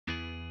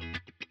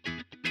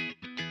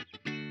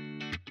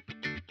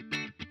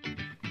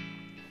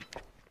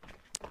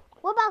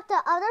What about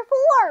the other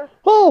 4?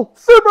 Oh,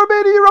 Super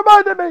Beanie, you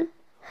reminded me.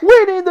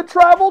 We need to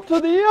travel to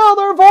the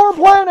other 4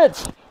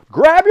 planets.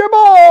 Grab your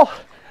ball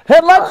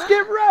and let's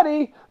get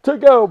ready to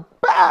go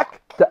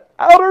back to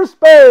outer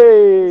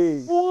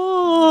space.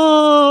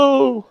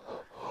 Whoa!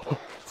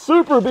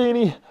 Super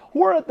Beanie,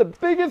 we're at the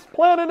biggest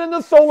planet in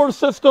the solar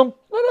system.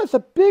 That has a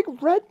big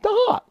red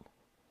dot.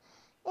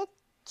 It's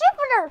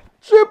Jupiter.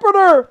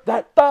 Jupiter!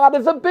 That dot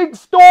is a big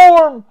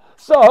storm.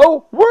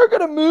 So we're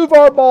going to move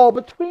our ball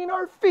between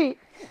our feet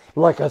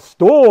like a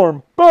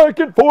storm, back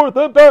and forth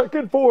and back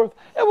and forth.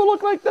 It will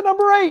look like the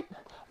number 8.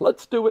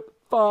 Let's do it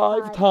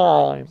 5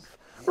 times.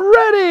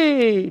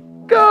 Ready,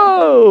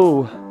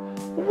 go.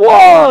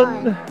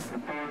 1,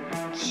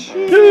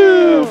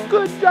 2,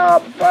 good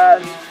job,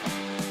 friends.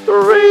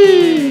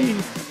 3,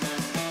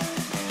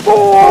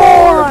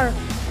 4,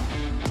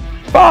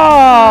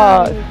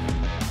 5.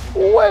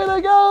 Way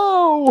to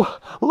go.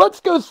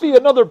 Let's go see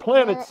another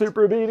planet,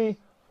 Super Beanie.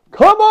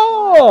 Come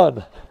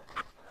on.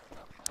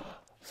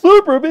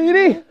 Super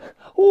Beanie.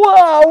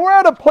 Wow, we're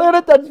at a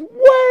planet that's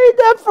way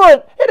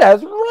different. It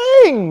has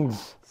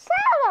rings.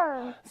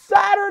 Saturn.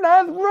 Saturn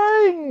has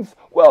rings.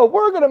 Well,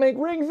 we're going to make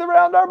rings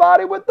around our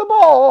body with the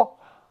ball.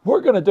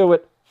 We're going to do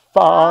it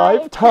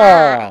 5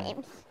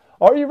 times.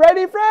 Are you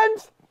ready,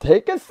 friends?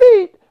 Take a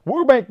seat.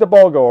 We'll make the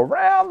ball go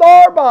around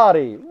our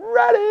body.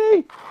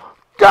 Ready?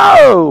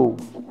 Go.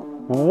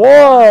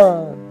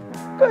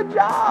 1. Good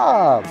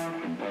job.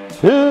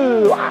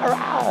 2. All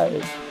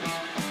right.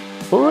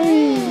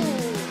 3.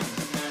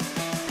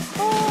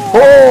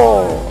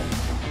 4.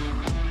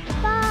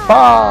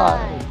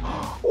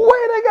 5.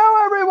 Way to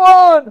go,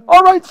 everyone!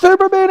 All right,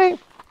 Super Beanie,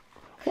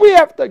 we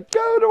have to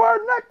go to our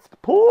next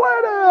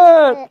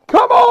planet.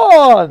 Come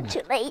on!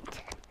 Too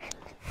late.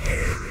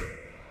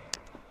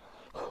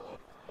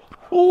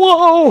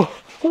 Whoa!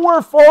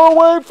 We're far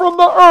away from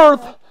the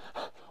Earth.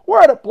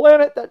 We're at a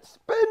planet that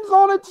spins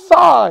on its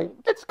side.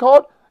 It's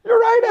called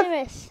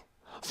Uranus.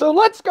 So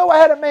let's go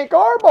ahead and make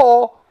our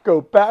ball go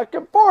back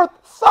and forth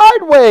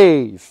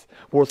sideways.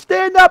 We'll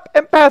stand up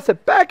and pass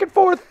it back and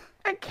forth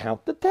and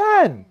count to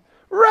 10.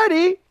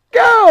 Ready,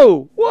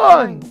 go!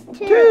 1,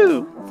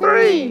 2,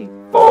 3,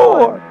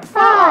 4,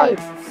 5,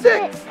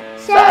 6,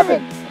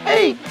 7,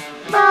 8,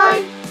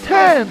 9,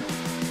 10.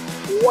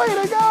 Way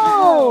to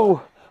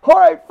go! All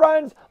right,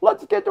 friends,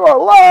 let's get to our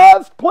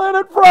last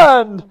planet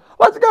friend.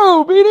 Let's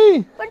go,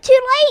 Beanie. We're too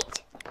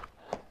late.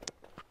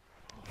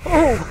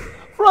 Oh,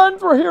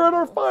 friends, we're here at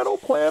our final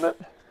planet.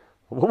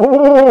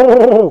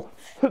 Oh,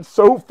 it's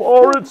so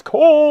far it's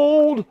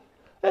cold.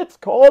 It's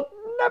called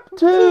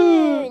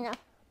Neptune.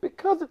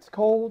 Because it's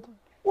cold,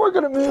 we're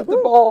going to move the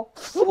ball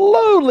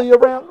slowly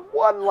around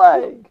one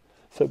leg.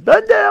 So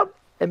bend down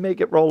and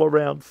make it roll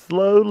around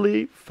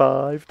slowly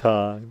 5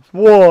 times.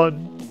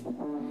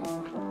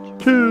 1,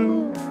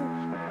 2,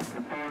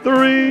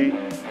 3,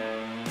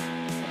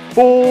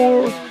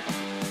 4,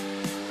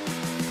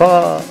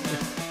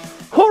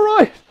 5. All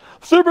right,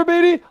 Super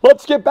Beanie,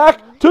 let's get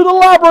back to the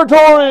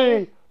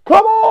laboratory.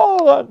 Come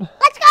on.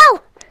 Let's go.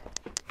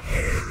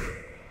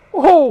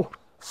 Oh,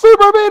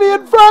 Super Beanie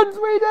and friends,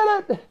 we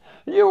did it.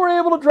 You were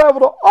able to travel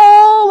to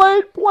all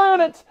 8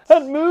 planets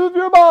and move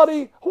your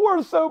body.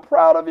 We're so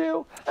proud of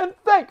you. And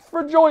thanks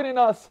for joining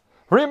us.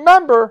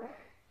 Remember,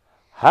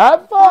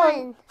 have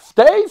fun,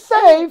 stay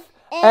safe,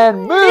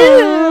 and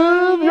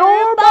move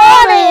your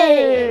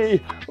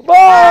body.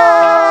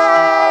 Bye.